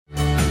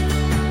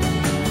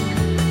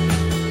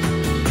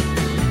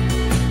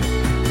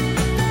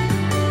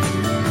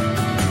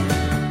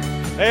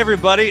Hey,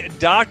 everybody.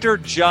 Dr.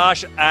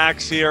 Josh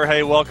Axe here.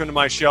 Hey, welcome to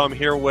my show. I'm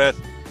here with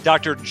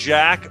Dr.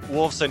 Jack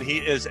Wolfson. He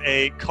is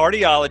a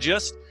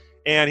cardiologist,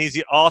 and he's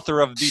the author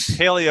of The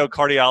Paleo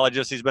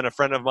Cardiologist. He's been a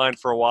friend of mine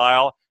for a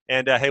while.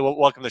 And, hey,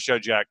 welcome to the show,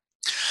 Jack.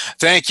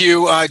 Thank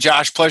you,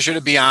 Josh. Pleasure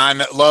to be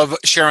on. Love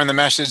sharing the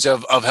message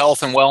of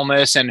health and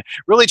wellness and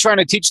really trying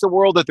to teach the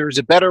world that there's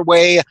a better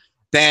way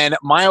than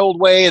my old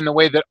way and the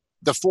way that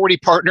the 40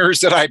 partners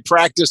that I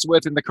practice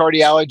with in the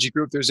cardiology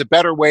group, there's a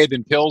better way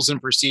than pills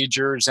and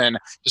procedures, and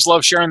just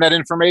love sharing that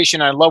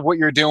information. I love what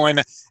you're doing,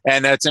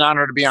 and it's an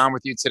honor to be on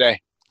with you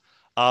today.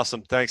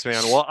 Awesome. Thanks,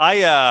 man.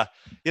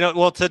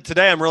 Well,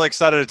 today I'm really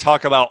excited to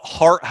talk about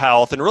heart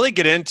health and really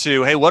get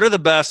into, hey, what are the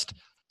best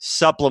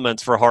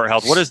supplements for heart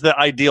health? What does the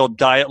ideal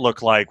diet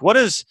look like? What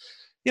is,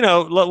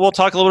 we'll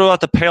talk a little bit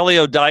about the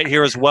paleo diet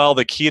here as well,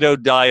 the keto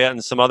diet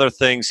and some other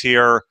things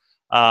here.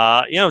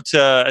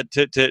 To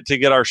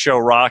get our show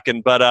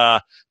rocking.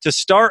 But to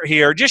start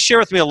here, just share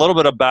with me a little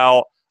bit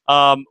about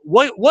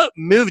what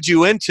moved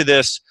you into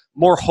this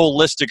more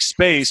holistic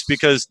space,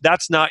 because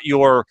that's not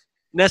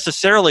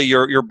necessarily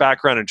your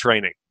background and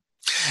training.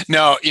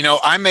 No,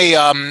 I'm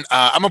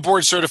a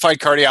board certified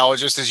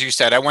cardiologist, as you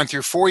said. I went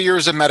through 4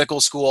 years of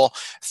medical school,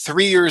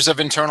 3 years of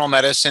internal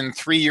medicine,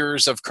 3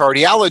 years of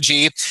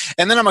cardiology,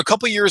 and then I'm a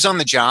couple years on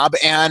the job,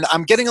 and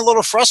I'm getting a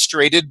little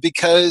frustrated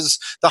because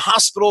the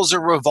hospital's a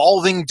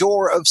revolving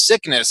door of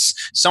sickness.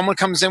 Someone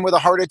comes in with a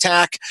heart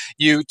attack,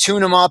 you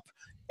tune them up,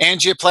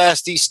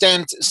 angioplasty,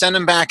 stent, send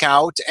them back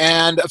out,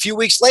 and a few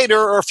weeks later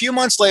or a few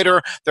months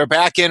later, they're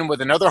back in with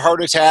another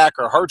heart attack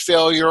or heart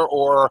failure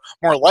or,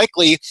 more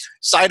likely,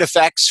 side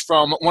effects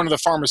from one of the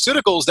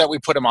pharmaceuticals that we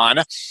put them on.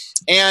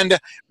 And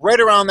right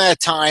around that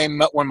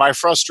time, when my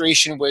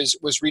frustration was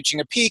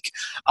reaching a peak,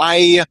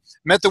 I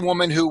met the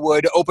woman who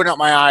would open up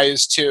my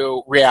eyes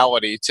to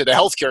reality, to the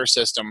healthcare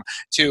system,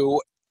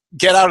 to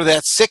get out of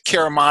that sick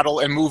care model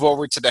and move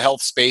over to the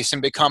health space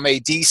and become a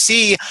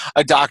DC,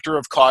 a doctor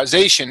of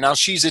causation. Now,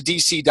 she's a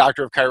DC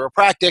doctor of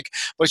chiropractic,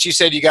 but she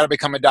said, you got to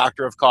become a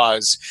doctor of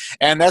cause.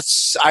 And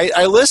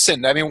I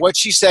listened. I mean, what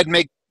she said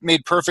made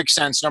perfect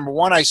sense. Number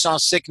one, I saw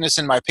sickness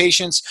in my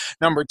patients.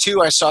 Number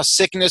two, I saw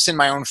sickness in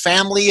my own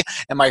family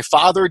and my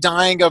father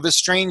dying of a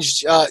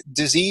strange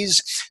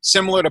disease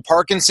similar to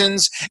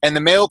Parkinson's. And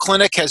the Mayo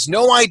Clinic has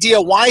no idea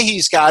why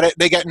he's got it.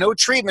 They got no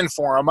treatment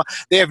for him.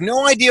 They have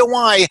no idea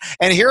why.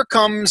 And here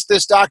comes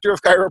this doctor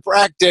of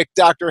chiropractic,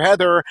 Dr.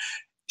 Heather.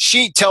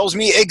 She tells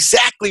me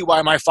exactly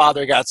why my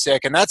father got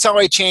sick, and that's how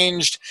I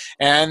changed,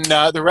 and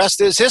the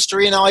rest is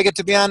history. And now I get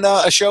to be on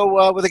a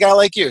show with a guy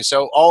like you,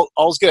 so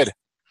all's good.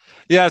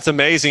 Yeah, it's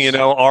amazing.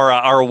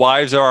 Our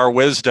wives are our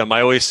wisdom. I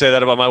always say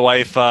that about my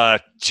wife,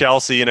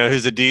 Chelsea,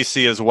 who's a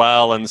DC as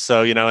well. And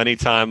so,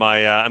 anytime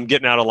I'm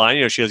getting out of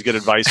line, she has good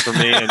advice for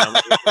me, and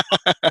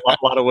a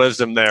lot of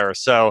wisdom there.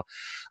 So,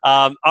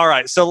 all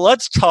right. So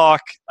let's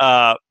talk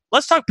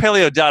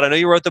paleo diet. I know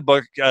you wrote the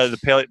book,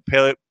 the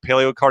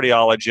Paleo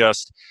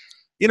Cardiologist,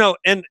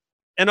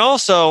 and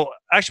also,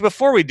 actually,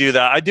 before we do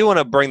that, I do want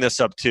to bring this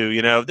up too,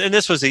 and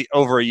this was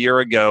over a year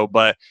ago,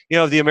 but,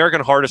 the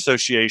American Heart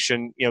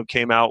Association,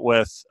 came out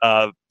with,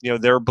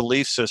 their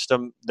belief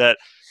system that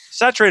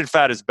saturated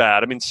fat is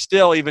bad. I mean,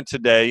 still, even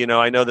today,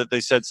 I know that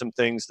they said some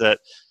things that,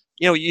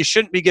 you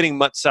shouldn't be getting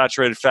much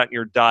saturated fat in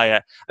your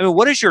diet. I mean,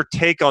 what is your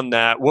take on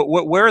that?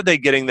 Where are they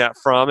getting that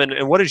from?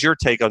 And what is your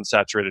take on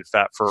saturated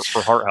fat for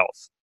heart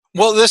health?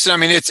 Well, listen, I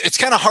mean, it's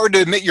kind of hard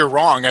to admit you're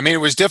wrong. I mean, it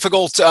was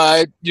difficult,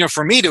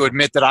 for me to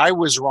admit that I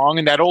was wrong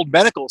in that old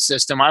medical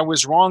system. I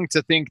was wrong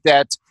to think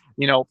that,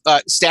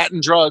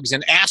 statin drugs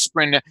and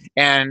aspirin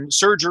and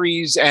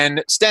surgeries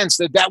and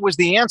stents, that was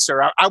the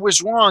answer. I was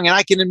wrong, and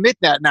I can admit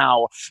that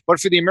now. But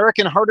for the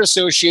American Heart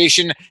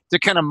Association to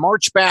kind of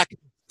march back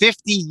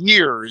 50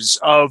 years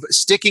of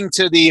sticking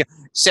to the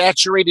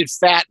saturated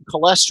fat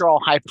cholesterol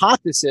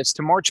hypothesis,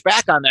 to march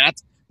back on that,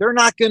 they're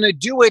not going to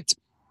do it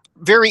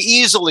very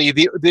easily.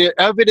 The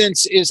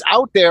evidence is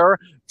out there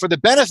for the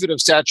benefit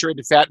of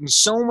saturated fat in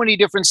so many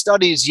different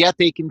studies, yet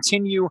they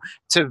continue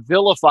to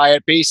vilify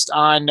it based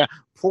on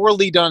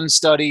poorly done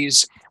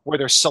studies where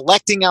they're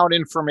selecting out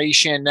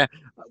information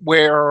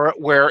where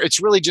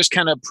it's really just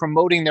kind of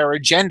promoting their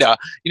agenda.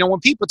 When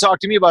people talk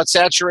to me about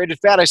saturated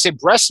fat, I say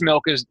breast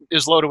milk is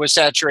loaded with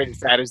saturated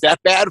fat. Is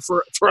that bad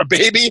for a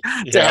baby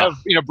to have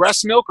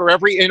breast milk? Or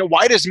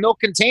why does milk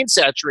contain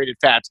saturated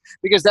fat?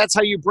 Because that's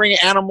how you bring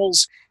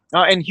animals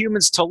and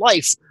humans to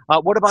life.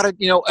 What about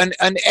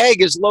an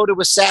egg is loaded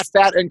with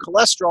fat, and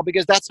cholesterol,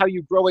 because that's how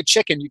you grow a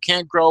chicken. You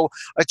can't grow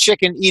a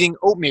chicken eating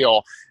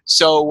oatmeal.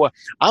 So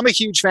I'm a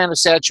huge fan of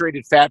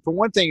saturated fat. For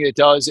one thing, it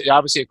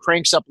obviously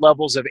cranks up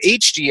levels of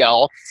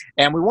HGL,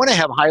 and we want to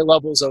have high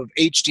levels of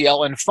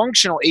HDL and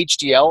functional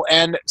HDL,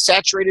 and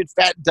saturated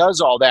fat does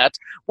all that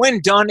when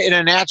done in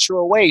a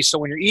natural way. So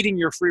when you're eating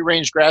your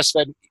free-range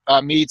grass-fed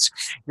meats,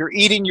 you're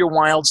eating your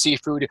wild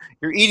seafood,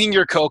 you're eating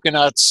your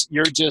coconuts,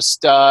 you're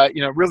just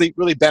really,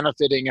 really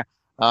benefiting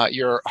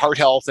your heart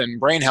health and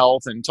brain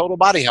health and total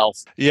body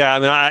health. Yeah, I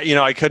mean,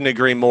 I couldn't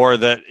agree more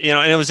that,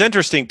 and it was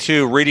interesting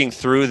too, reading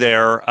through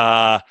there,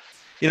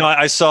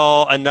 I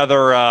saw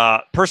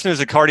another person who's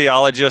a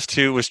cardiologist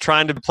who was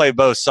trying to play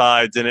both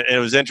sides, and it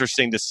was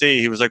interesting to see.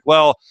 He was like,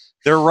 well,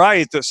 they're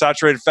right that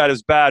saturated fat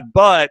is bad,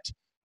 but,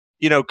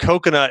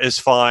 coconut is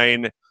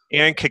fine,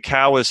 and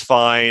cacao is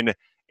fine,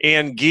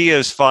 and ghee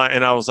is fine.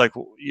 And I was like,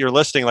 you're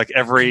listing like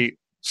every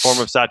form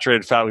of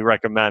saturated fat we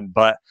recommend.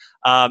 But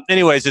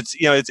anyways, it's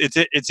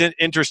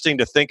interesting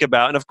to think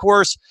about. And of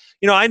course,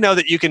 I know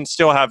that you can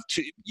still have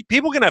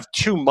people can have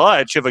too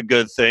much of a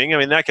good thing. I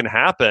mean, that can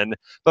happen,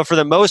 but for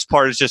the most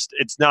part,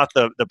 it's not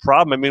the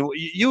problem. I mean,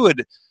 you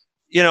would,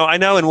 I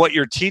know in what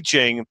you're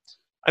teaching,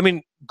 I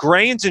mean,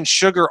 grains and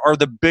sugar are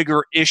the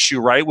bigger issue,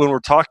 right? When we're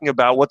talking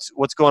about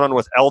what's going on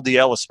with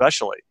LDL,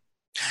 especially.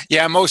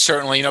 Yeah, most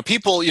certainly.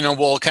 People,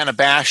 will kind of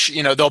bash,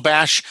 they'll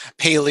bash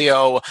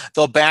paleo,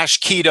 they'll bash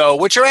keto,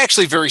 which are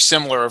actually very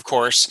similar, of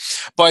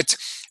course. But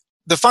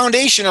the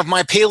foundation of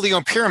my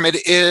paleo pyramid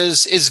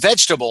is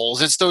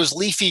vegetables. It's those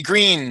leafy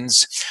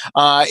greens.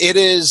 It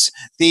is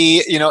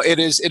it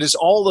is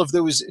all of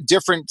those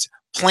different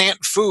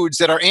plant foods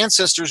that our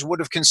ancestors would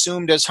have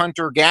consumed as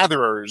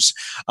hunter-gatherers.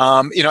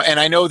 And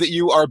I know that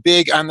you are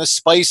big on the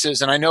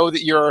spices, and I know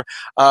that you're,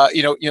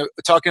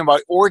 talking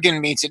about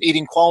organ meats and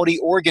eating quality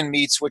organ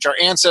meats, which our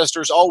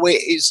ancestors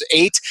always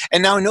ate,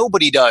 and now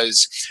nobody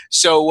does.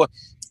 So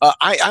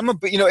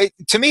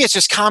to me, it's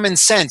just common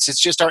sense. It's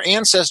just our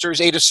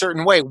ancestors ate a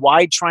certain way.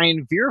 Why try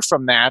and veer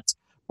from that?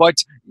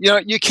 But,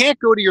 you can't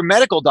go to your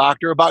medical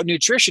doctor about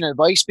nutrition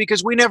advice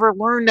because we never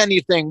learned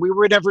anything. We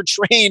were never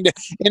trained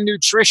in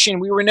nutrition.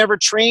 We were never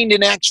trained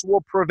in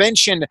actual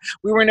prevention.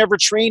 We were never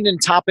trained in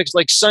topics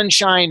like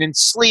sunshine and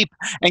sleep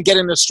and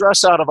getting the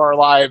stress out of our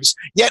lives.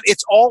 Yet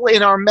it's all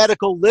in our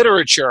medical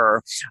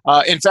literature.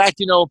 In fact,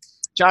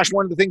 Josh,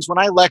 one of the things when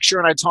I lecture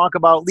and I talk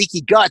about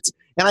leaky gut,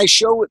 and I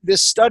show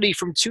this study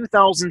from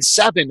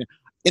 2007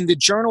 in the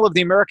Journal of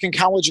the American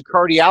College of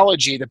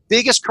Cardiology, the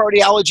biggest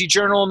cardiology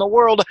journal in the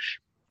world,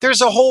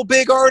 there's a whole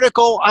big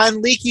article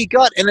on leaky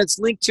gut, and it's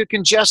linked to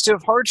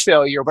congestive heart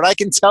failure. But I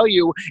can tell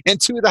you, in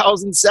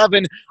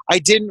 2007, I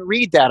didn't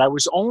read that. I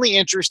was only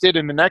interested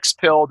in the next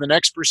pill, the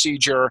next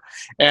procedure,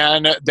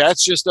 and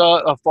that's just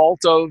a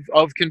fault of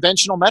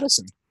conventional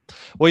medicine.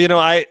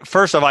 Well,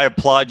 first off, I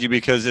applaud you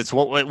because it's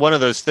one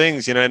of those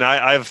things, and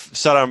I've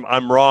said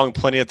I'm wrong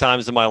plenty of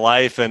times in my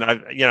life, and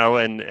I've,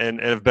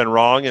 and have been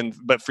wrong,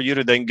 but for you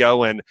to then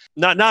go and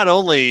not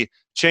only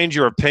change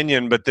your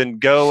opinion, but then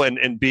go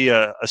and be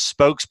a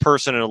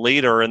spokesperson and a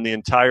leader in the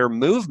entire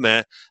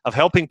movement of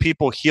helping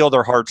people heal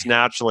their hearts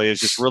naturally is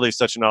just really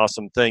such an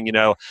awesome thing.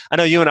 I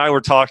know you and I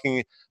were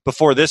talking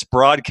before this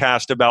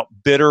broadcast about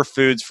bitter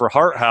foods for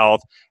heart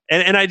health.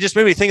 And I just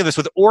made me think of this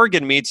with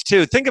organ meats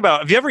too. Think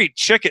about, if you ever eat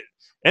chicken,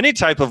 any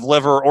type of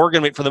liver or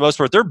organ meat for the most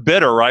part, they're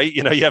bitter, right?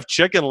 You have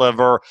chicken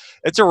liver,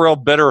 it's a real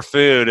bitter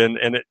food. And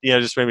it,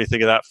 just made me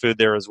think of that food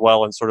there as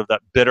well, and sort of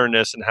that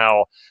bitterness and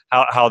how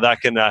that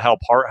can help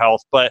heart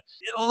health. But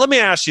let me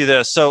ask you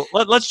this. So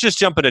let's just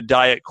jump into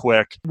diet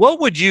quick.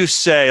 What would you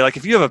say, like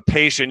if you have a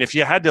patient, if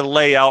you had to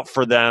lay out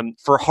for them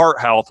for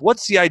heart health,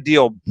 what's the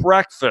ideal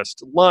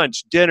breakfast,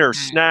 lunch, dinner,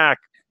 snack,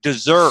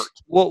 dessert?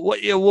 What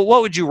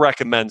would you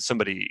recommend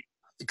somebody eat?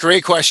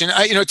 Great question.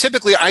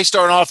 Typically I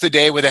start off the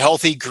day with a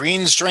healthy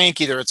greens drink.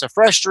 Either it's a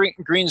fresh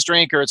greens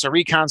drink or it's a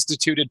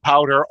reconstituted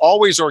powder,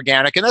 always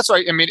organic. And that's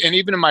why, and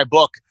even in my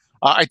book,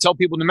 I tell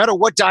people no matter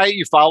what diet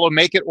you follow,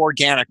 make it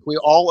organic. We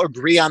all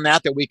agree on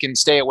that we can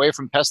stay away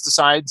from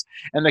pesticides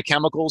and the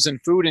chemicals in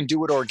food and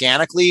do it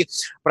organically.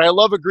 But I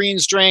love a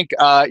greens drink.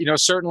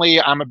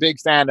 Certainly I'm a big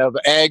fan of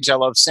eggs. I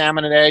love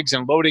salmon and eggs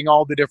and loading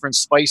all the different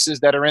spices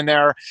that are in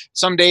there.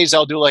 Some days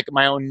I'll do like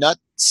my own nut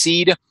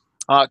seed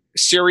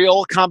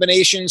cereal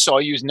combination. So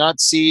I'll use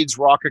nuts, seeds,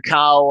 raw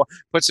cacao,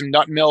 put some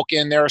nut milk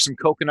in there, some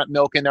coconut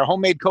milk in there,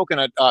 homemade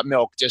coconut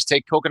milk. Just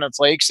take coconut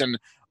flakes and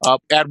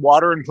add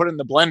water and put it in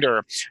the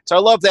blender. So I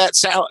love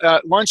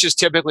that. Lunch is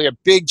typically a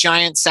big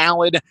giant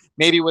salad,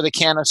 maybe with a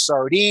can of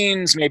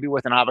sardines, maybe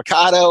with an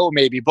avocado,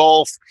 maybe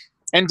both.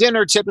 And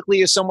dinner typically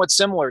is somewhat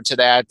similar to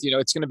that.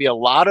 It's going to be a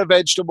lot of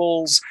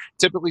vegetables,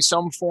 typically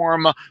some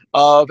form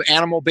of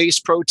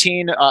animal-based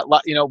protein,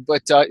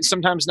 but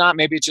sometimes not.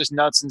 Maybe it's just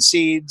nuts and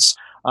seeds.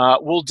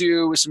 We'll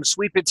do some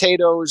sweet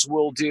potatoes.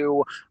 We'll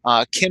do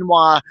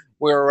quinoa.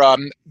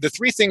 The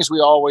three things we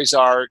always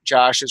are,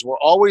 Josh, is we're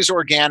always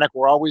organic,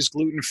 we're always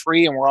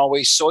gluten-free, and we're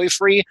always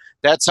soy-free.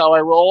 That's how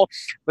I roll.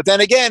 But then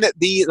again,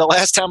 the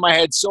last time I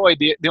had soy,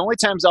 the only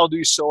times I'll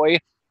do soy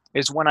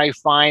is when I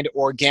find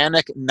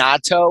organic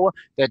natto,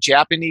 that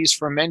Japanese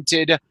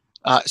fermented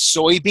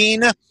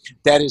soybean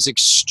that is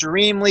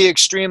extremely,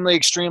 extremely,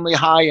 extremely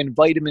high in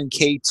vitamin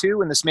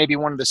K2. And this may be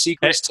one of the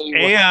secrets to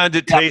and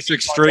it tastes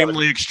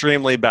extremely,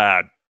 extremely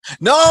bad.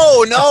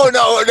 No.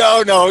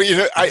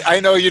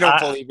 I know you don't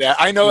believe that.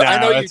 I know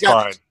you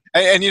got fine.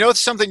 And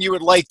something you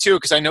would like too,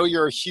 because I know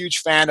you're a huge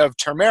fan of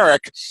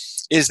turmeric,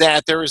 is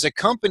that there is a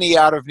company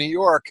out of New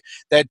York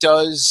that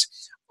does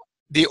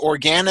the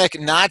organic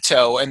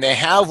natto, and they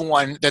have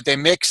one that they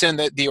mix in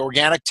the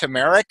organic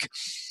turmeric,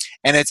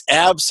 and it's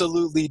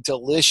absolutely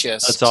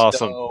delicious. That's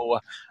awesome. So,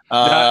 No,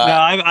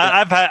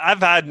 Uh,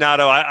 I've had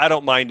natto. I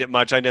don't mind it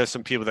much. I know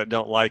some people that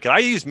don't like it. I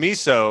use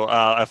miso,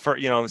 for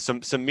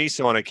some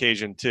miso on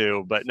occasion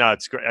too. But no,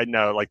 it's great. I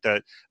know, like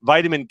the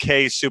vitamin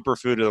K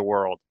superfood of the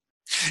world.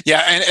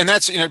 Yeah, and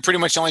that's pretty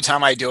much the only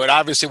time I do it.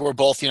 Obviously, we're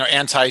both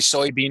anti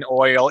soybean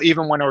oil.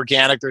 Even when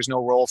organic, there's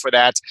no role for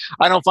that.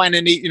 I don't find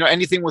any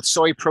anything with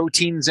soy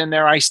proteins in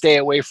there. I stay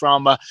away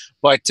from.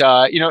 But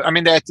I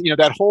mean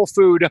that whole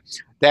food,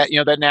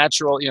 that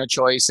natural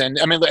choice, and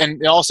I mean,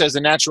 and it also has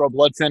a natural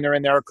blood thinner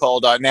in there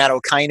called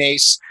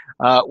nattokinase.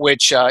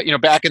 Which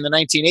back in the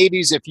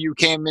 1980s, if you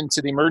came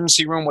into the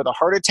emergency room with a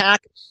heart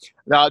attack,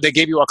 they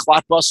gave you a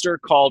clot buster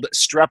called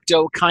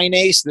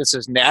streptokinase. This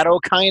is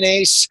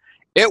nattokinase.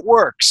 It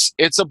works.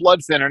 It's a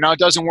blood thinner. Now, it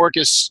doesn't work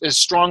as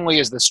strongly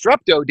as the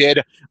strepto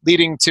did,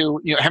 leading to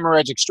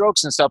hemorrhagic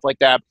strokes and stuff like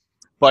that.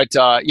 But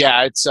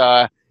yeah, it's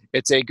a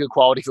good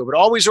quality food. But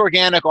always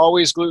organic,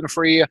 always gluten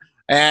free,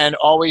 and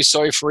always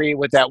soy free,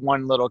 with that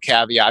one little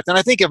caveat. And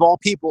I think if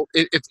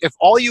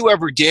all you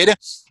ever did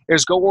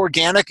is go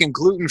organic and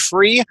gluten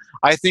free,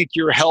 I think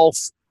your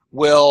health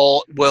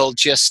will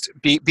just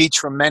be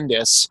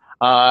tremendous.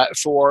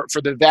 For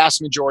the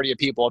vast majority of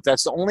people, if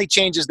that's the only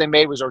changes they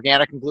made was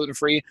organic and gluten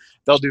free,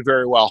 they'll do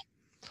very well.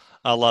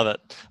 I love it.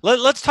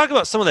 Let's talk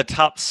about some of the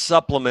top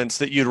supplements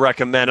that you'd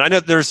recommend. I know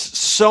there's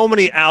so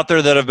many out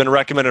there that have been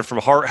recommended, from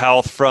heart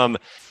health, from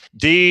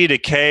D to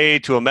K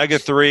to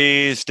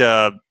omega-3s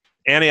to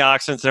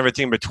antioxidants and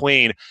everything in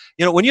between.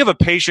 When you have a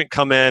patient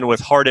come in with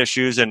heart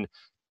issues, and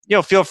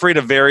feel free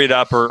to vary it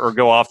up or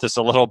go off this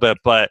a little bit,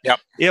 but Yep.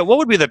 Yeah, what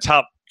would be the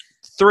top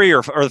 3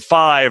 or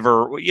 5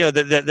 or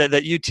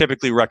that you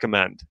typically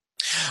recommend?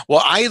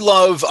 Well, I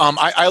love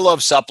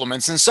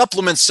supplements, and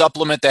supplements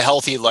supplement the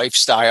healthy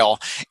lifestyle.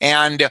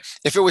 And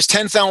if it was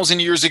 10,000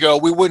 years ago,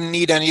 we wouldn't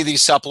need any of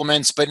these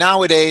supplements. But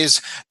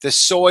nowadays, the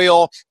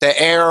soil, the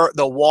air,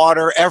 the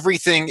water,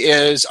 everything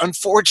is,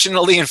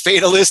 unfortunately and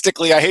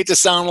fatalistically, I hate to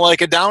sound like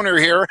a downer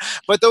here,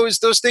 but those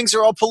things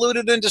are all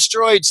polluted and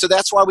destroyed. So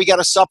that's why we got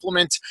to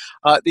supplement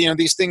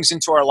these things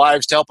into our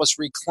lives to help us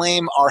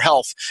reclaim our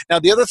health. Now,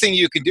 the other thing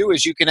you can do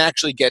is you can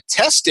actually get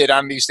tested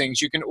on these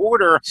things. You can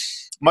order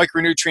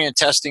micronutrient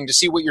testing to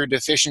see what your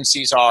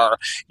deficiencies are.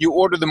 You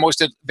order the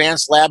most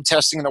advanced lab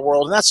testing in the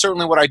world, and that's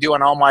certainly what I do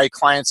on all my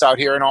clients out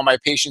here and all my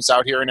patients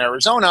out here in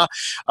Arizona.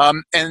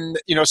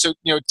 So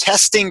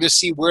testing to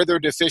see where their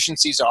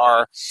deficiencies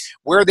are,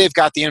 where they've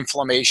got the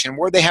inflammation,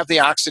 where they have the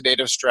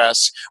oxidative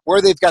stress,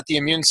 where they've got the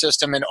immune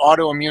system and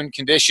autoimmune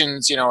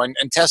conditions,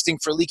 and testing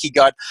for leaky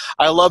gut.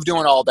 I love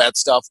doing all that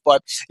stuff.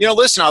 But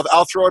listen,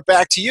 I'll throw it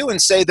back to you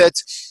and say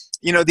that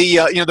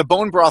the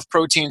bone broth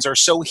proteins are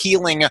so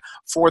healing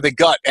for the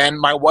gut. And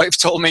my wife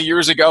told me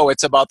years ago,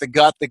 it's about the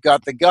gut,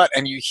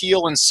 and you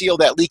heal and seal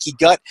that leaky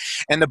gut,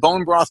 and the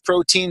bone broth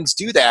proteins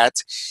do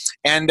that.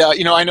 And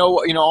I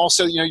know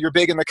also you're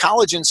big in the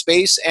collagen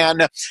space,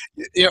 and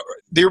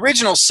the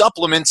original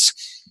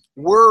supplements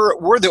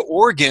were the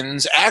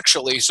organs,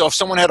 actually. So if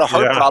someone had a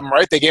heart problem,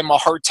 right, they gave them a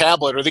heart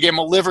tablet or they gave them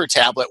a liver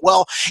tablet.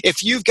 Well,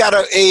 if you've got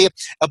a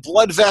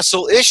blood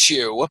vessel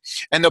issue,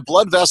 and the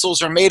blood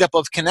vessels are made up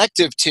of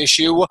connective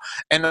tissue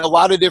and a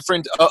lot of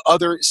different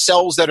other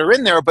cells that are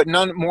in there, but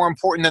none more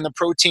important than the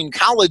protein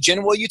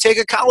collagen, well, you take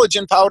a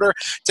collagen powder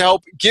to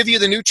help give you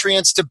the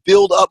nutrients to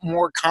build up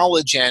more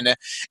collagen.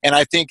 And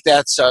I think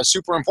that's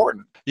super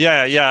important.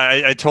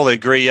 Yeah, I totally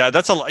agree. Yeah,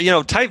 that's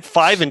type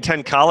 5 and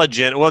 10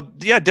 collagen. Well,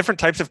 yeah, different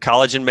types of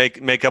collagen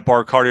make up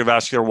our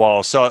cardiovascular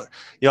wall. So,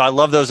 I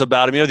love those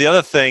about them. The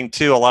other thing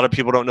too, a lot of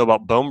people don't know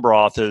about bone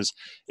broth is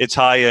it's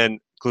high in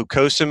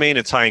glucosamine,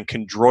 it's high in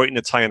chondroitin,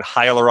 it's high in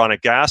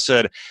hyaluronic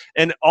acid,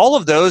 and all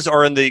of those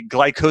are in the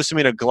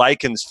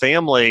glycosaminoglycans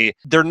family.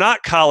 They're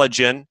not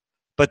collagen,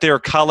 but they are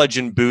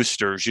collagen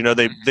boosters.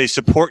 They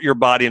support your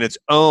body in its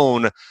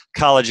own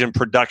collagen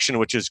production,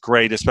 which is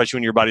great, especially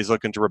when your body's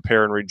looking to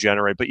repair and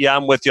regenerate. But yeah,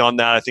 I'm with you on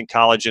that. I think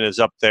collagen is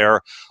up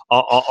there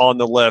on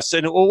the list.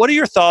 And what are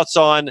your thoughts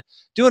on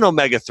doing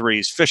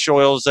omega-3s, fish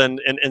oils, and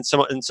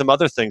some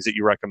other things that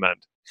you recommend?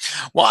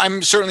 Well,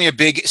 I'm certainly a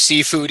big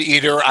seafood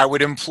eater. I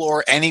would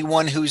implore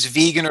anyone who's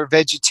vegan or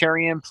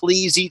vegetarian,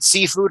 please eat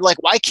seafood. Like,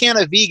 why can't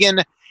a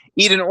vegan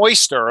eat an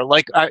oyster?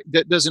 Like,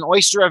 does an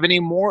oyster have any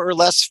more or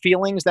less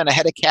feelings than a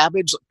head of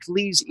cabbage?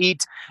 Please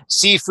eat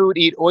seafood,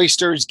 eat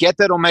oysters, get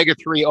that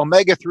omega-3.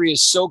 Omega-3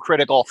 is so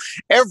critical.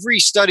 Every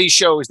study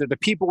shows that the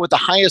people with the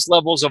highest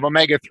levels of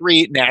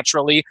omega-3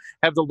 naturally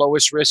have the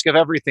lowest risk of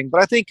everything.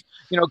 But I think,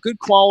 good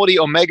quality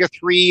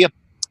omega-3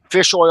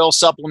 fish oil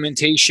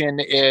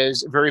supplementation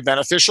is very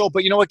beneficial.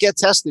 But get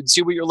tested,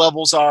 see what your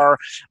levels are.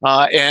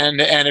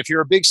 And if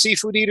you're a big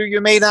seafood eater, you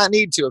may not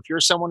need to. If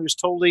you're someone who's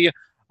totally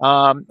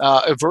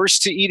averse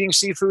to eating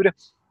seafood,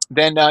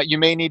 then you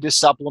may need to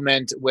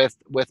supplement with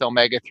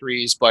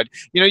omega-3s. But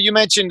you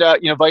mentioned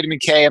vitamin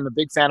K. I'm a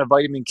big fan of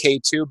vitamin K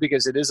too,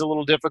 because it is a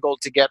little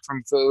difficult to get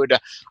from food.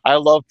 I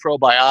love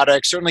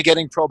probiotics. Certainly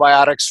getting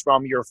probiotics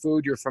from your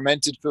food, your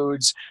fermented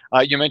foods.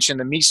 You mentioned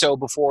the miso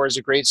before is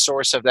a great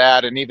source of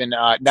that, and even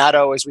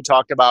natto, as we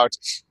talked about.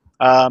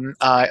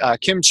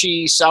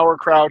 Kimchi,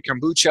 sauerkraut,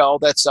 kombucha, all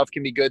that stuff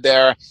can be good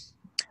there.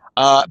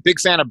 Big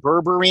fan of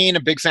berberine,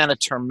 a big fan of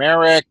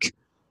turmeric.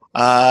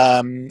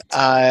 The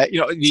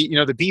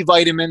B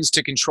vitamins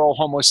to control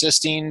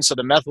homocysteine, so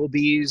the methyl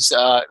Bs,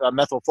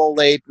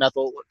 methylfolate,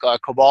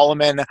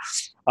 cobalamin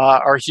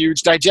are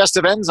huge.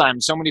 Digestive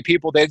enzymes. So many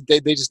people they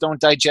just don't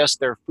digest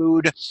their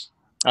food.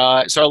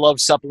 So I love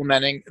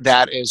supplementing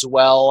that as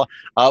well.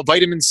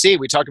 Vitamin C,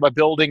 we talked about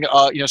building,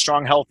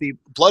 strong, healthy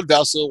blood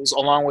vessels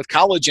along with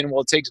collagen.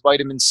 Well, it takes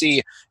vitamin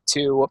C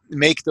to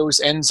make those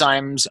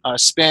enzymes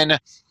spin.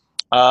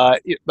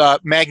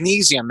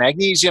 Magnesium,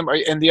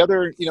 and the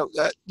other,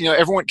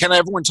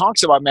 everyone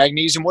talks about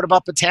magnesium. What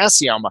about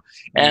potassium?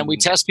 And we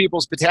test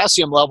people's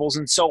potassium levels,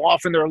 and so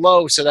often they're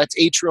low. So that's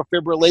atrial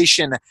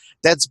fibrillation,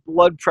 that's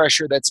blood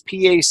pressure, that's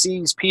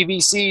PACs,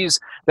 PVCs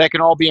that can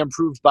all be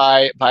improved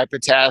by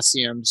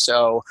potassium.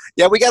 So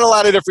yeah, we got a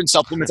lot of different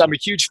supplements. I'm a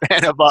huge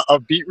fan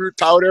of beetroot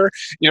powder.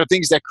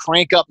 Things that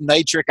crank up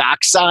nitric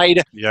oxide,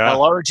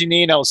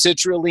 L-arginine,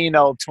 L-citrulline,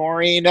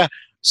 L-taurine.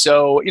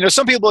 So,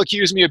 some people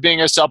accuse me of being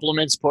a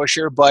supplements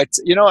pusher, but,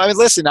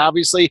 listen,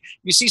 obviously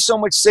you see so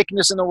much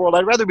sickness in the world.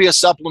 I'd rather be a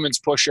supplements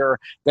pusher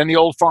than the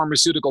old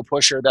pharmaceutical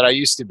pusher that I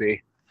used to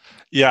be.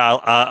 Yeah,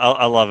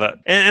 I love it.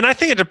 And I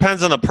think it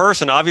depends on the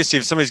person. Obviously,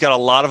 if somebody's got a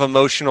lot of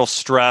emotional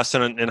stress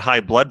and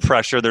high blood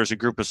pressure, there's a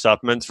group of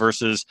supplements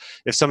versus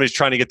if somebody's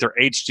trying to get their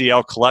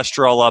HGL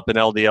cholesterol up and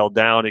LDL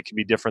down, it can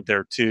be different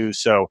there too.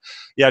 So,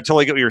 yeah, I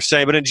totally get what you're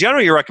saying. But in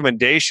general, your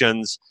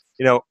recommendations,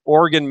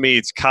 organ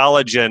meats,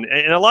 collagen,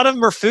 and a lot of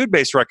them are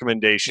food-based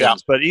recommendations. Yeah.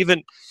 But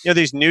even,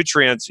 these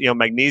nutrients,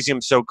 magnesium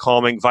so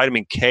calming,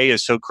 vitamin K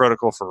is so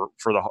critical for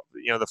the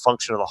the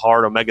function of the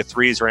heart.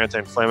 Omega-3s are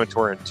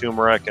anti-inflammatory, and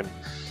turmeric, and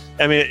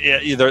I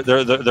mean,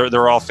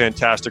 they're all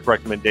fantastic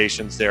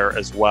recommendations there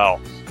as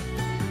well.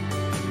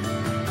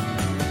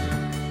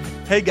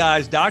 Hey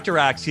guys, Dr.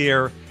 Axe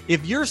here.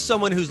 If you're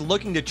someone who's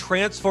looking to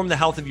transform the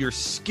health of your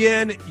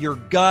skin, your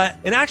gut,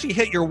 and actually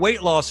hit your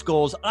weight loss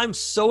goals, I'm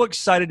so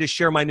excited to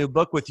share my new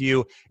book with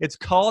you. It's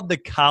called The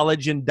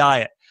Collagen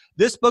Diet.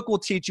 This book will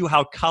teach you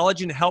how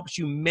collagen helps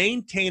you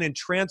maintain and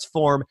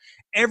transform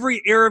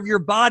every area of your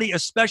body,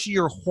 especially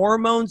your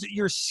hormones,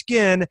 your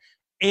skin,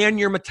 and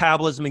your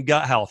metabolism and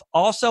gut health.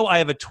 Also, I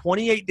have a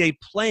 28-day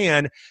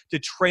plan to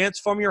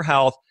transform your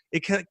health.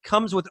 It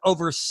comes with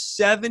over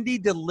 70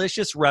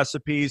 delicious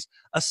recipes,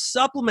 a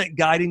supplement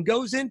guide, and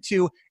goes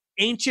into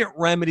ancient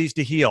remedies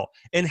to heal.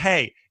 And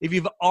hey, if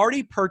you've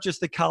already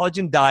purchased the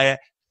Collagen Diet,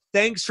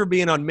 thanks for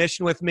being on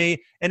mission with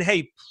me. And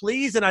hey,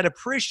 please, and I'd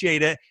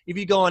appreciate it if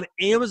you go on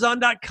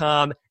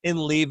Amazon.com and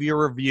leave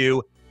your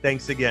review.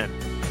 Thanks again.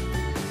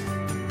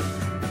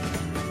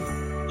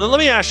 Let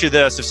me ask you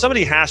this. If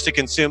somebody has to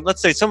consume,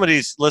 let's say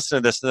somebody's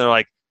listening to this and they're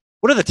like,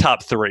 what are the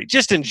top three,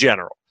 just in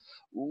general?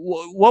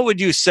 What would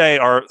you say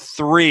are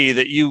three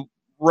that you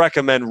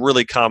recommend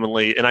really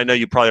commonly? And I know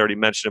you probably already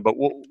mentioned it, but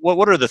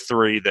what are the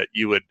three that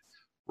you would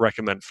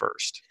recommend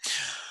first?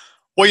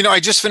 Well, I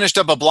just finished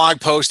up a blog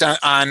post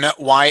on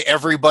why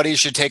everybody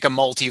should take a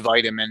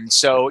multivitamin.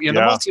 So, the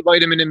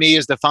multivitamin to me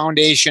is the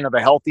foundation of a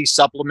healthy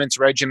supplements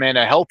regimen,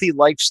 a healthy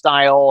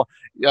lifestyle.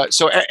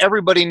 So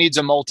everybody needs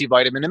a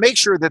multivitamin to make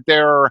sure that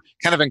they're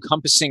kind of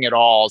encompassing it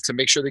all, to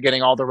make sure they're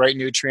getting all the right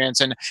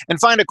nutrients and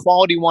find a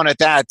quality one at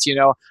that.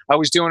 I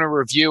was doing a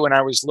review and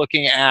I was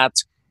looking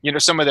at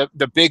some of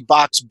the big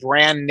box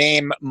brand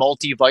name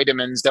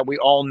multivitamins that we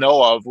all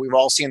know of. We've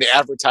all seen the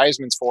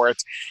advertisements for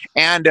it.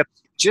 And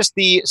just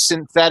the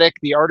synthetic,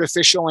 the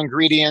artificial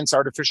ingredients,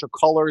 artificial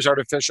colors,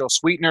 artificial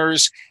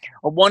sweeteners.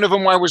 One of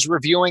them I was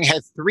reviewing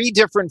had 3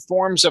 different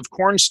forms of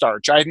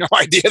cornstarch. I had no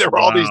idea there were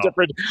all these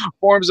different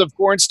forms of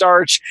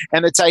cornstarch,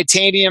 and the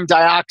titanium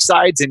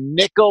dioxides and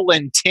nickel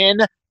and tin,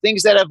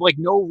 things that have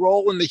no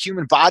role in the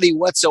human body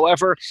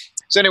whatsoever.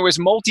 So anyways,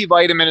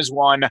 multivitamin is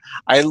one.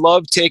 I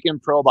love taking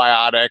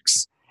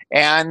probiotics.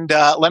 And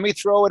let me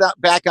throw it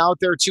back out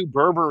there too,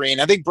 berberine.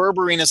 I think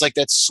berberine is like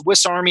that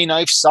Swiss Army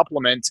knife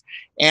supplement.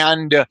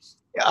 And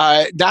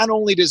not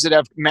only does it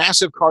have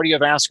massive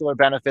cardiovascular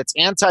benefits,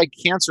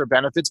 anti-cancer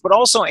benefits, but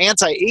also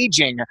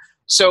anti-aging.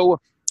 So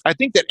I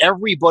think that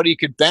everybody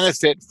could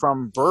benefit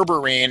from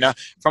berberine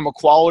from a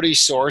quality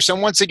source.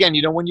 And once again,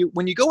 when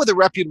you go with a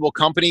reputable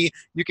company,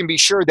 you can be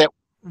sure that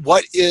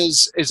what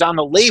is on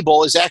the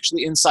label is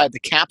actually inside the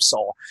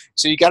capsule.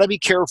 So you got to be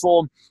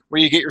careful where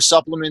you get your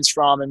supplements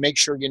from and make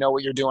sure you know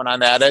what you're doing on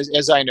that,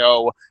 as I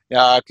know,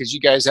 because you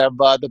guys have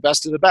the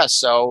best of the best.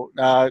 So,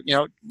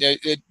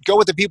 go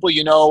with the people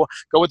you know,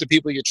 go with the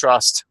people you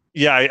trust.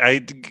 Yeah, I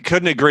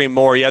couldn't agree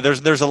more. Yeah,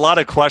 there's a lot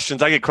of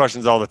questions. I get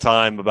questions all the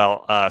time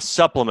about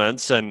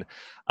supplements. And,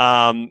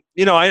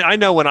 I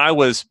know when I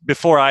was,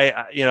 before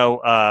I,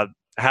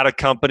 had a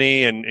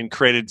company and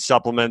created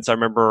supplements. I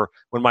remember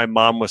when my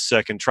mom was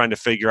sick and trying to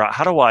figure out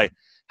how do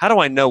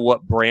I know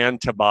what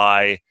brand to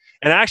buy.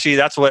 And actually,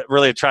 that's what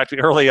really attracted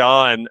me early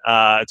on.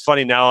 It's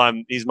funny now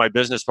he's my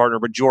business partner,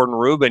 but Jordan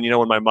Rubin,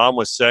 when my mom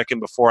was sick and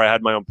before I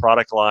had my own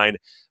product line,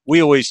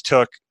 we always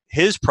took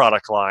his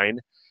product line.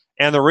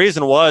 And the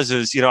reason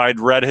is, I'd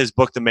read his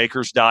book, The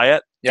Maker's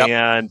Diet,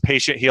 and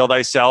Patient Heal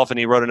Thyself. And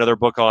he wrote another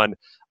book on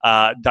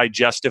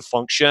digestive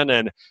function.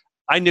 And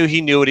I knew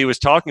he knew what he was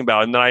talking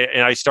about. And then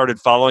I started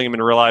following him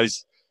and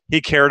realized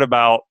he cared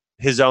about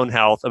his own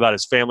health, about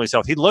his family's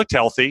health. He looked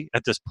healthy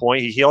at this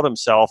point. He healed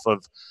himself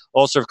of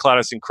ulcerative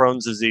colitis and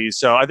Crohn's disease.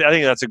 So I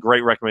think that's a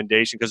great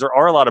recommendation, because there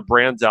are a lot of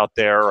brands out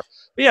there.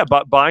 But yeah,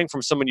 but buying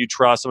from someone you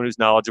trust, someone who's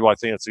knowledgeable, I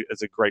think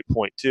that's a great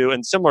point too.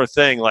 And similar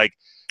thing, like,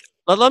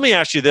 let me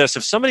ask you this.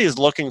 If somebody is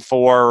looking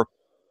for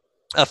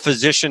a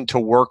physician to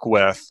work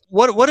with,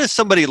 what does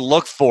somebody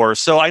look for?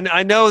 So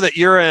I know that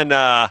you're in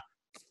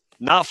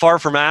not far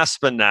from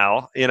Aspen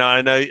now,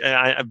 I know,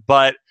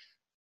 but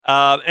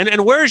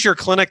and where's your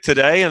clinic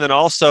today? And then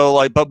also,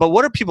 like, but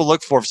what do people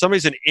look for? If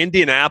somebody's in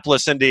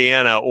Indianapolis,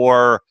 Indiana,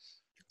 or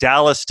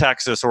Dallas,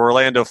 Texas, or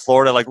Orlando,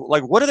 Florida, like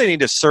what do they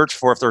need to search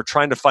for if they're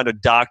trying to find a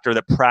doctor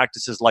that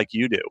practices like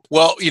you do?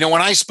 Well,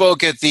 when I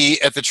spoke at the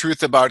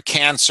Truth About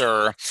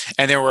Cancer,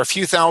 and there were a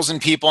few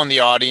thousand people in the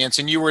audience,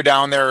 and you were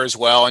down there as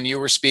well, and you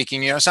were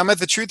speaking, so I'm at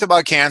the Truth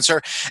About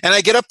Cancer, and I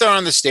get up there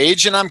on the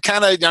stage, and I'm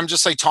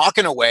just like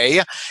talking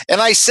away,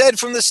 and I said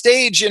from the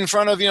stage in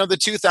front of, the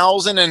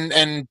 2,000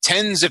 and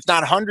tens, if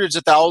not hundreds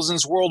of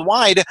thousands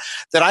worldwide,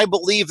 that I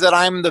believe that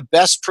I'm the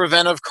best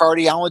preventive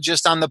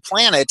cardiologist on the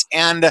planet.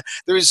 And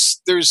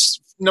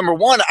there's number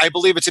one, I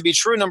believe it to be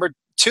true. Number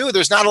two,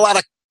 there's not a lot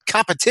of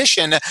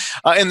competition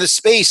in the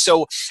space.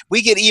 So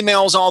we get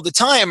emails all the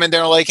time, and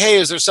they're like, hey,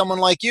 is there someone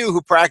like you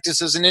who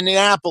practices in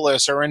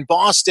Indianapolis or in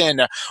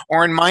Boston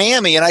or in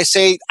Miami? And I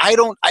say,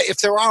 if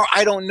there are,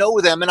 I don't know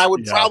them, and I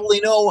would probably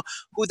know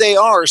who they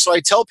are. So I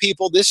tell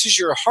people, this is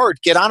your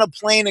heart. Get on a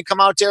plane and come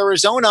out to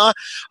Arizona.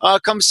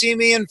 Come see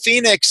me in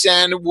Phoenix,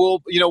 and we'll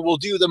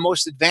do the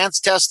most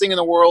advanced testing in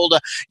the world.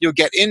 You'll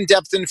get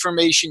in-depth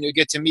information. You'll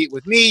get to meet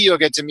with me. You'll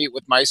get to meet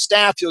with my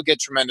staff. You'll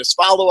get tremendous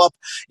follow-up,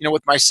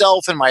 with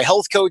myself and my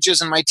health coaches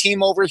and my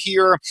team over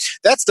here.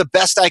 That's the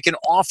best I can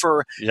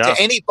offer to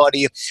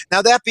anybody.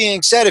 Now, that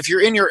being said, if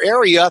you're in your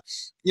area,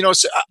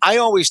 so I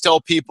always tell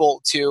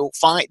people to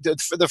find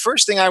the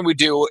first thing I would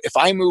do if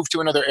I moved to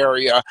another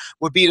area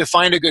would be to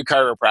find a good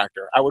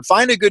chiropractor. I would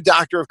find a good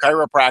doctor of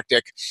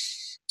chiropractic.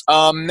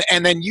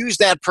 And then use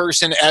that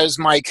person as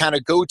my kind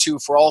of go-to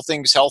for all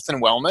things health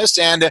and wellness.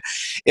 And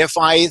if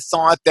I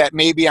thought that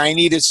maybe I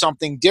needed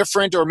something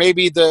different, or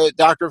maybe the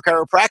doctor of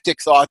chiropractic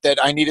thought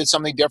that I needed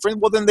something different,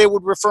 well, then they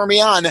would refer me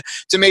on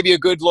to maybe a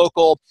good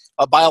local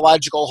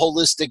biological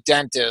holistic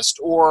dentist,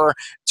 or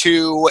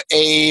to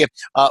a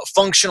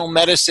functional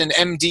medicine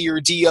MD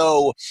or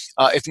DO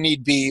if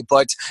need be.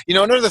 But,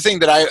 another thing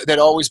that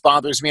always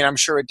bothers me, and I'm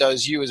sure it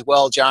does you as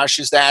well, Josh,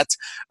 is that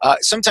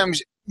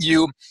sometimes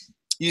you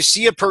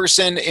see a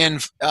person in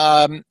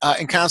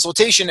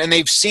consultation, and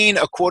they've seen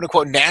a quote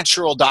unquote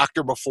natural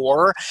doctor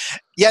before,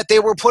 yet they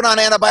were put on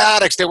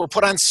antibiotics, they were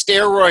put on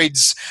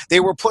steroids, they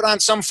were put on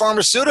some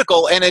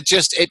pharmaceutical, and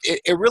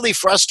it really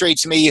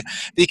frustrates me,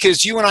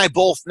 because you and I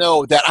both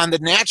know that on the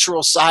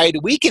natural side,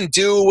 we can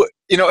do,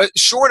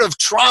 short of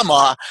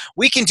trauma,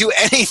 we can do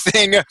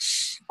anything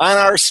on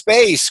our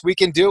space. We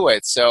can do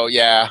it. So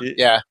yeah.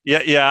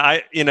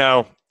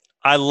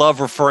 I love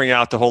referring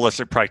out to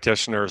holistic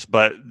practitioners,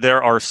 but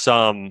there are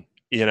some,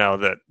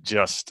 that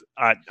just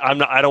I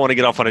don't want to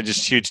get off on a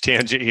just huge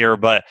tangent here,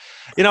 but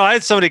I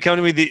had somebody come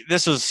to me.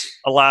 This was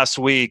last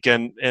week,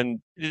 and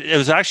it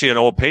was actually an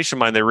old patient of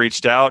mine. They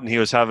reached out, and he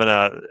was having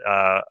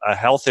a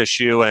health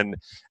issue, and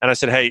I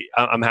said, hey,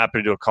 I'm happy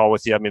to do a call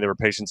with you. I mean, there were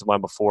patients of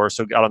mine before,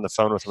 so got on the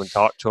phone with them and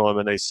talked to them,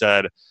 and they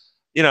said,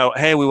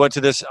 hey, we went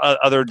to this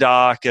other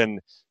doc,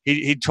 and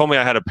he told me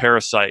I had a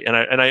parasite, and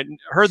I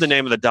heard the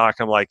name of the doc.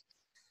 I'm like,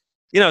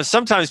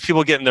 sometimes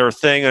people get in their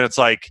thing, and it's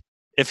like,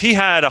 if he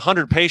had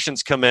 100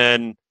 patients come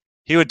in,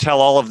 he would tell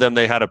all of them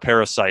they had a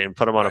parasite and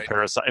put them on a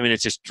parasite. I mean, it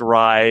just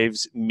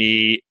drives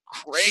me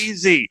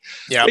crazy.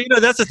 Yeah.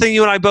 But, that's the thing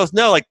you and I both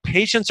know. Like,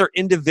 patients are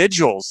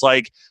individuals.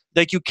 Like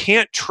you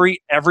can't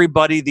treat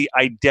everybody the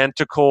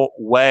identical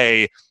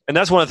way. And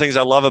that's one of the things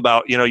I love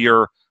about,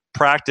 your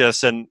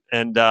practice and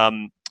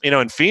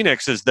in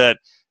Phoenix, is that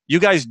you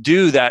guys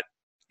do that,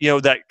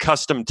 that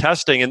custom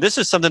testing. And this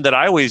is something that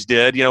I always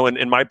did,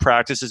 in my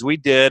practice, is we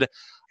did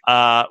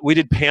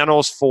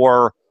panels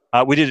for,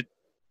 we did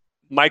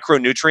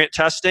micronutrient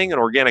testing and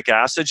organic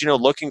acids,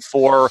 looking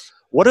for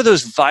what are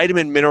those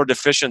vitamin mineral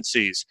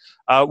deficiencies.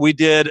 We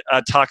did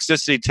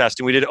toxicity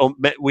testing.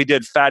 We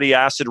did fatty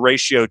acid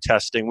ratio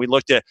testing. We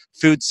looked at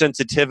food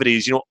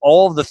sensitivities,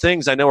 all of the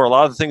things. I know are a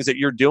lot of the things that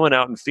you're doing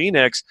out in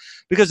Phoenix,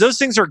 because those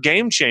things are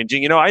game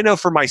changing. I know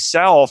for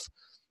myself,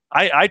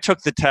 I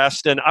took the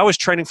test, and I was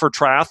training for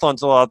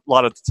triathlons a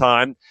lot of the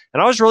time,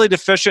 and I was really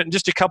deficient in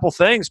just a couple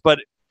things, but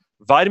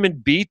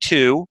vitamin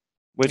B2,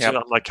 which I'm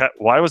like,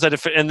 why was I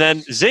deficient? And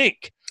then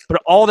zinc.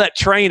 But all that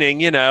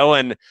training,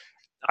 and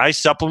I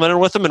supplemented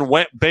with them and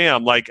went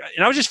bam. And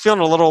I was just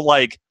feeling a little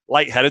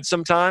lightheaded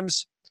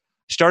sometimes.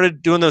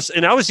 Started doing those,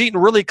 and I was eating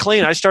really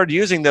clean. I started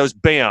using those,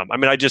 bam. I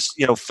mean, I just,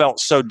 felt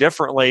so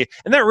differently.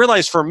 And then I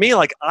realized for me,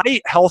 I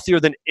eat healthier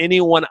than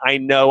anyone I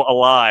know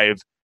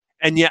alive.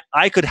 And yet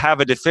I could have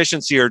a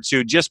deficiency or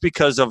two just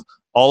because of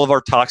all of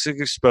our toxic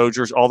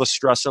exposures, all the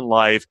stress in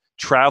life,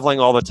 traveling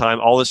all the time,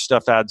 all this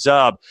stuff adds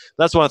up.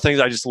 That's one of the things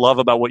I just love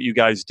about what you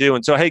guys do.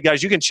 And so, hey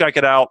guys, you can check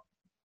it out.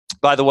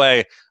 By the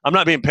way, I'm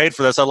not being paid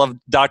for this. I love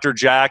Dr.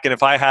 Jack. And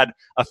if I had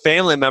a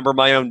family member,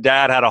 my own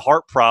dad had a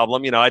heart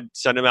problem, I'd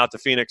send him out to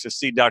Phoenix to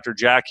see Dr.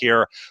 Jack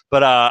here.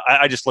 But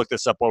I just looked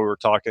this up while we were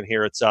talking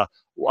here. It's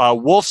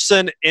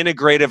Wolfson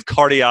Integrative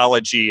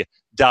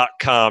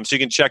Cardiology.com. So you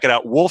can check it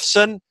out.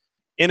 Wolfson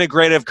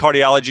Integrative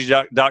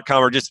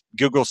Cardiology.com, or just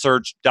Google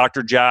search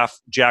Dr.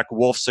 Jack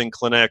Wolfson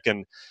Clinic.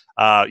 And,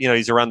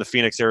 he's around the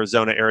Phoenix,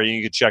 Arizona area.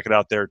 You can check it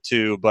out there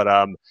too. But,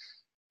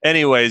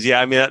 anyways,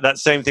 yeah, I mean, that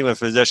same thing with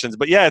physicians.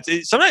 But yeah,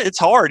 sometimes it's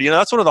hard.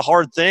 That's one of the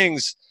hard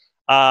things.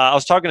 I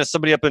was talking to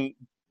somebody up in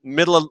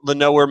middle of the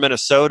nowhere,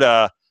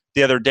 Minnesota,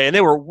 the other day, and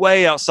they were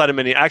way outside of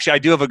Minneapolis. Actually, I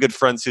do have a good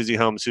friend, Susie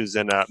Holmes, who's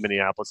in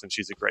Minneapolis, and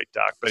she's a great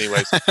doc. But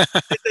anyways,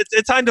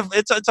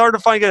 it's hard to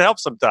find good help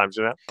sometimes,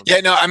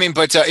 Yeah, no, I mean,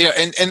 but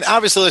and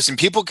obviously, listen,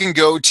 people can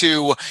go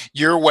to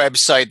your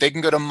website, they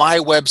can go to my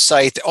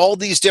website, all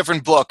these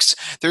different books.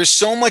 There's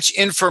so much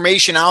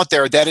information out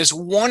there that is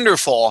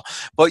wonderful,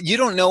 but you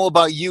don't know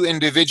about you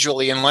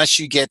individually unless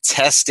you get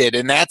tested,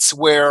 and that's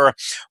where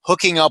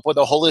hooking up with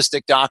a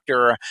holistic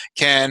doctor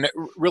can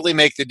really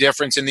make the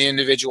difference in the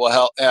individual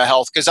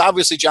health. Because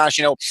obviously, Josh,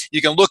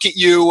 you can look at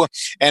you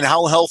and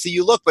how healthy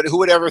you look, but who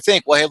would ever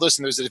think, well, hey,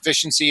 listen, there's a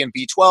deficiency in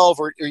B12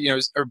 or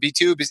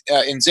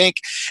B2 in zinc,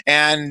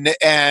 and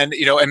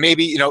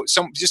maybe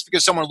just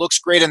because someone looks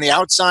great on the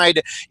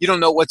outside, you don't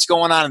know what's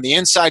going on the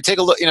inside. Take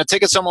a look,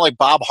 take at someone like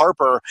Bob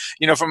Harper,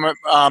 from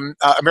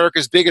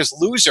America's Biggest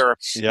Loser.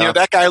 Yeah.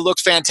 That guy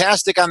looked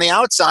fantastic on the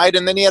outside,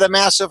 and then he had a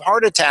massive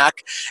heart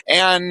attack.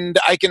 And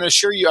I can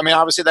assure you, I mean,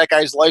 obviously that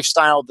guy's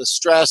lifestyle, the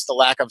stress, the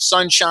lack of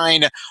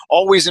sunshine,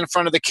 always in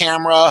front of the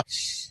camera,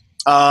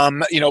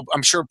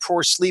 I'm sure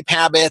poor sleep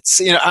habits,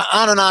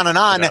 on and on and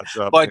on.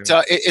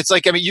 It's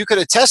like, I mean, you could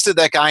have tested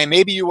that guy and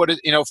maybe you would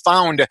have,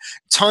 found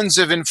tons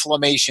of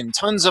inflammation,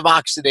 tons of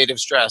oxidative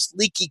stress,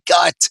 leaky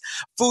gut,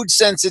 food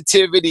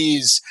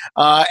sensitivities,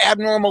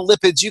 abnormal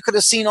lipids. You could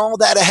have seen all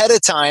that ahead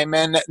of time.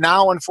 And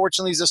now,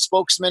 unfortunately, he's a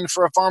spokesman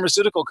for a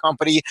pharmaceutical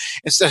company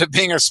instead of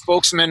being a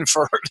spokesman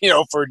for,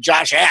 for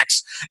Josh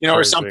Axe,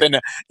 or something,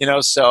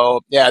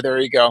 so yeah, there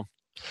you go.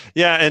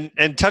 Yeah,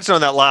 and touching on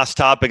that last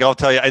topic, I'll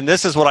tell you, and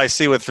this is what I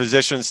see with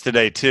physicians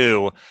today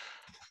too.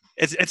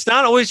 It's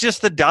not always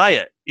just the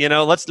diet.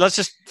 Let's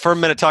just for a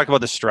minute talk about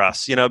the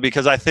stress.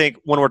 Because I think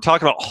when we're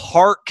talking about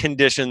heart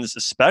conditions,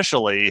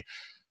 especially,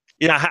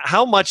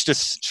 how much does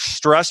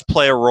stress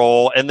play a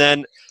role? And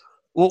then,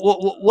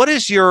 what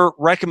is your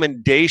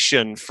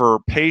recommendation for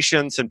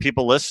patients and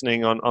people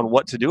listening on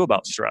what to do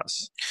about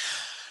stress?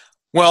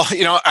 Well,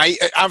 I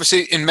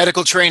obviously in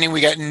medical training,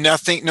 we got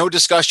no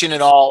discussion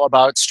at all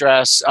about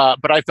stress,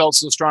 but I felt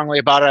so strongly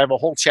about it. I have a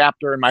whole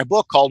chapter in my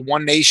book called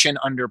One Nation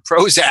Under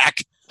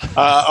Prozac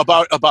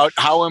about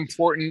how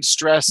important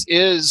stress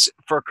is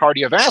for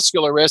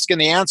cardiovascular risk. And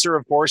the answer,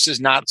 of course,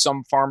 is not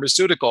some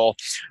pharmaceutical.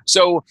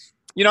 So,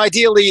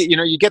 ideally,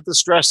 you get the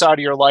stress out of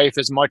your life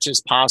as much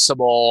as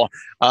possible.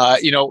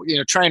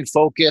 Try and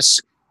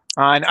focus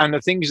on the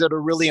things that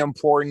are really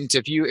important.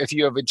 If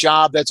you have a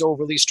job that's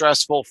overly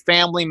stressful,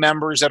 family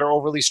members that are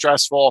overly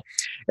stressful,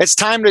 it's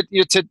time to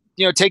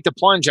take the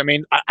plunge. I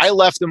mean, I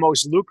left the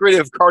most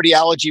lucrative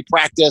cardiology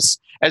practice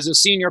as a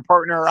senior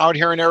partner out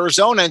here in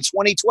Arizona in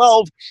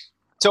 2012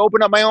 to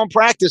open up my own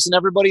practice, and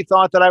everybody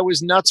thought that I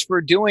was nuts for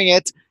doing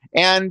it.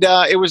 And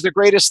it was the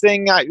greatest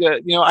thing I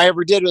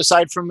ever did,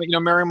 aside from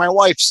marrying my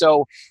wife.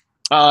 So.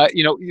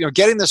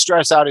 Getting the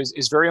stress out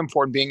is very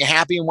important, being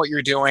happy in what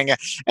you're doing.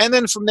 And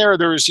then from there,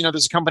 there's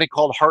a company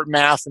called Heart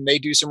Math, and they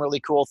do some really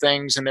cool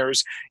things. And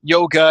there's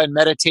yoga and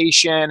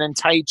meditation and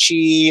Tai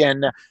Chi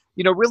and,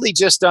 really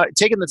just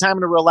taking the time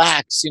to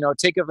relax,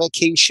 take a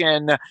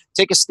vacation,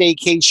 take a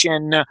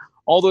staycation.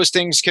 All those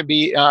things can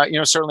be,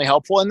 certainly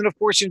helpful. And then, of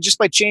course, just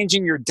by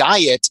changing your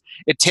diet,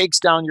 it takes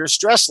down your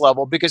stress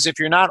level, because if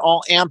you're not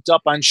all amped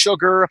up on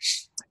sugar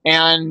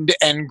and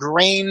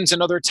grains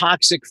and other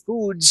toxic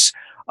foods,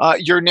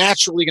 you're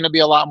naturally going to be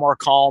a lot more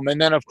calm. And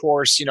then, of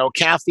course,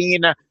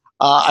 caffeine.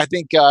 I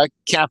think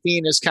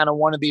caffeine is kind of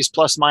one of these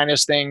plus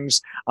minus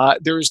things.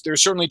 There's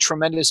certainly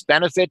tremendous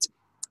benefit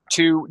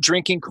to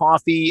drinking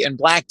coffee and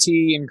black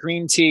tea and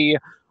green tea.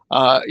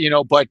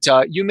 But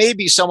you may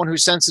be someone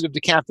who's sensitive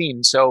to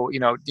caffeine. So,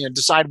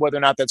 decide whether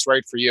or not that's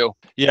right for you.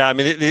 Yeah, I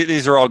mean,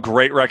 these are all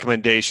great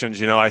recommendations.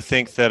 I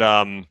think that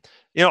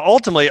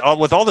ultimately,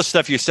 with all the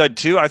stuff you said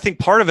too, I think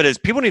part of it is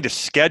people need to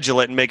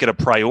schedule it and make it a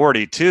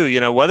priority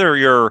too. Whether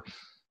you're,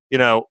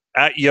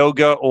 at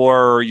yoga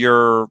or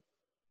you're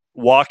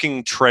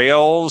walking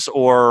trails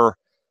or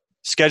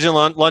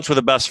scheduling lunch with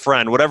a best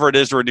friend, whatever it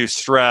is to reduce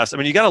stress. I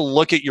mean, you got to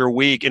look at your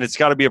week, and it's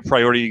got to be a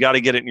priority. You got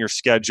to get it in your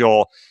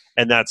schedule,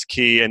 and that's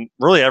key. And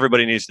really,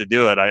 everybody needs to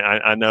do it.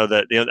 I know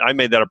that I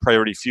made that a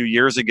priority a few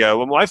years ago.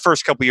 When my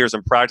first couple years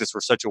in practice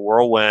were such a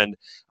whirlwind,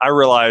 I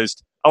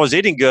realized I was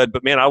eating good,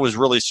 but man, I was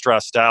really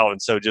stressed out.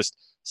 And so just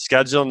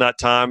scheduling that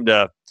time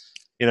to,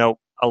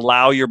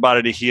 allow your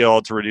body to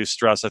heal, to reduce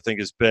stress, I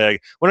think is big. I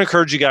want to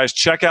encourage you guys,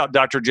 check out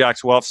Dr.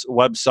 Jack's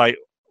website,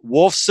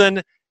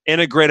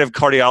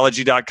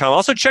 WolfsonIntegrativeCardiology.com.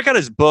 Also, check out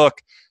his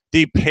book,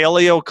 The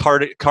Paleo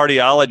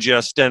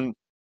Cardiologist. And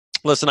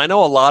listen, I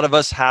know a lot of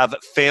us have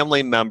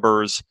family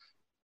members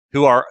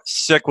who are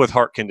sick with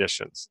heart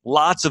conditions.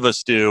 Lots of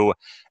us do.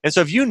 And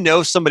so if you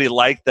know somebody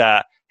like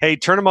that, hey,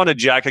 turn them on to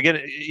Jack. Again,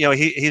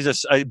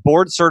 he's a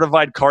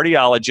board-certified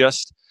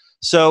cardiologist.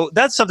 So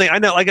that's something I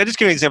know. Like, I just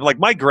give you an example. Like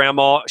my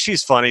grandma,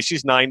 she's funny.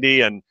 She's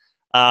 90. And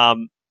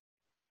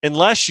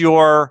unless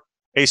you're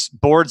a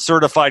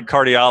board-certified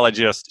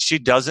cardiologist, she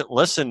doesn't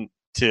listen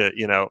to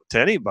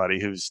anybody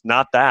who's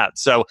not that.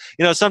 So,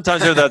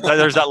 sometimes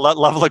there's that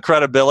level of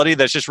credibility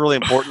that's just really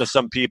important to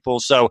some people.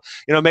 So,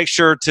 make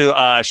sure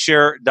to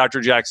share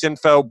Dr. Jack's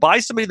info. Buy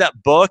somebody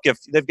that book. If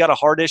they've got a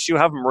heart issue,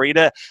 have them read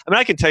it. I mean,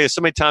 I can tell you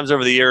so many times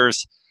over the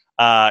years,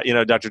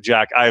 Dr.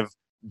 Jack, I've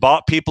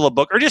bought people a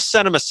book or just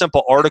sent them a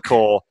simple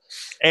article,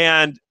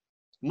 and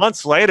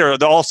months later,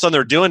 all of a sudden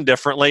they're doing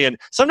differently. And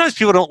sometimes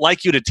people don't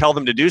like you to tell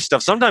them to do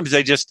stuff. Sometimes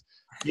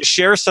you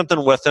share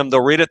something with them,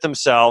 they'll read it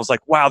themselves,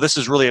 like, wow, this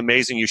is really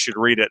amazing, you should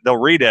read it. They'll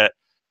read it,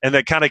 and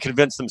they kind of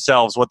convince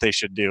themselves what they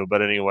should do.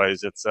 But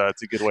anyways, it's a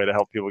good way to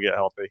help people get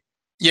healthy.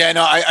 Yeah,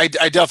 no, I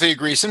definitely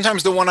agree.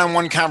 Sometimes the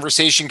one-on-one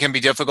conversation can be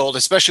difficult,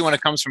 especially when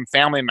it comes from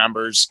family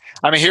members.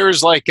 I mean,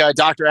 here's like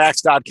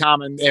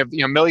drax.com, and they have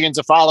millions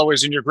of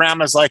followers, and your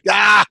grandma's like,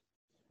 I'm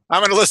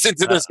going to listen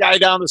to this guy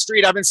down the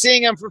street. I've been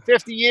seeing him for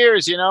 50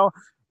 years,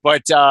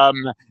 But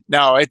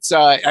no, it's.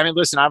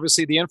 Listen.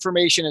 Obviously, the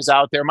information is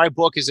out there. My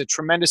book is a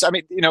tremendous.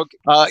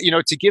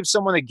 To give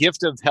someone a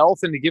gift of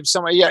health and to give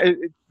someone,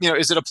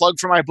 is it a plug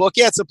for my book?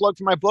 Yeah, it's a plug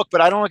for my book.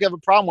 But I don't have a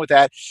problem with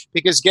that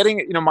because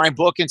getting my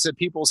book into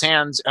people's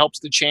hands helps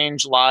to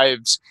change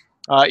lives.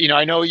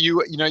 I know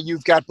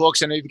you've got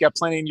books. I know you've got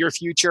plenty in your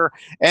future,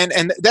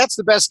 and that's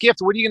the best gift.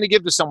 What are you going to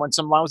give to someone?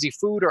 Some lousy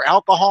food or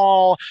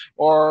alcohol,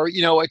 or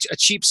a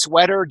cheap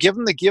sweater? Give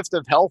them the gift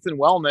of health and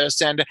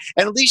wellness, and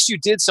at least you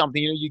did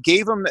something. You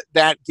gave them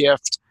that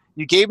gift.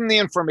 You gave them the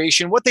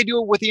information. What they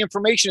do with the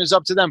information is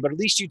up to them, but at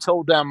least you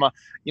told them,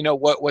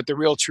 what the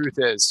real truth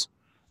is.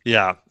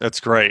 Yeah,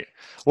 that's great.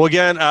 Well,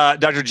 again,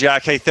 Dr.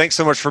 Jack, hey, thanks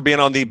so much for being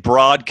on the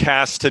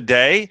broadcast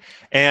today.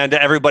 And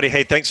everybody,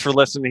 hey, thanks for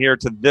listening here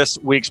to this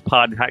week's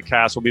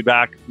podcast. We'll be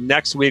back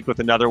next week with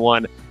another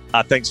one.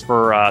 Thanks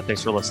for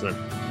listening.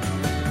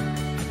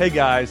 Hey,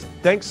 guys,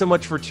 thanks so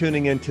much for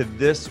tuning in to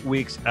this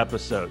week's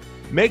episode.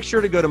 Make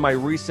sure to go to my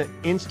recent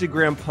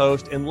Instagram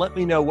post and let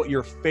me know what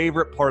your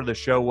favorite part of the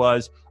show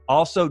was.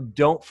 Also,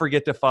 don't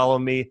forget to follow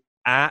me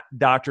at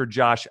Dr.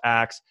 Josh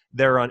Axe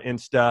there on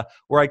Insta,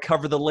 where I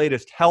cover the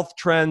latest health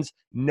trends,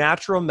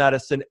 natural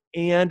medicine,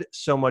 and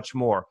so much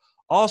more.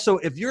 Also,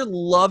 if you're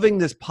loving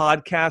this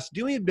podcast,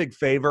 do me a big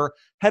favor,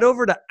 head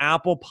over to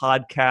Apple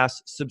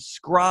Podcasts,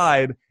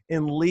 subscribe,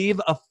 and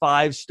leave a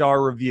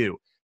 5-star review.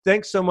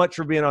 Thanks so much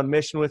for being on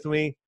mission with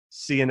me.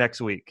 See you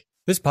next week.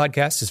 This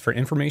podcast is for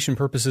information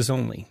purposes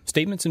only.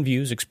 Statements and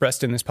views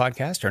expressed in this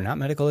podcast are not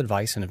medical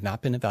advice and have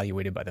not been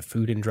evaluated by the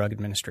Food and Drug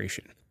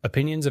Administration.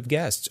 Opinions of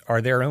guests are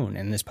their own,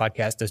 and this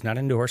podcast does not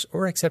endorse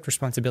or accept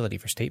responsibility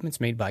for statements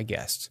made by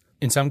guests.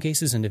 In some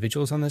cases,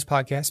 individuals on this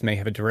podcast may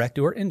have a direct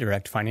or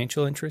indirect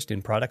financial interest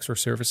in products or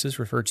services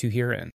referred to herein.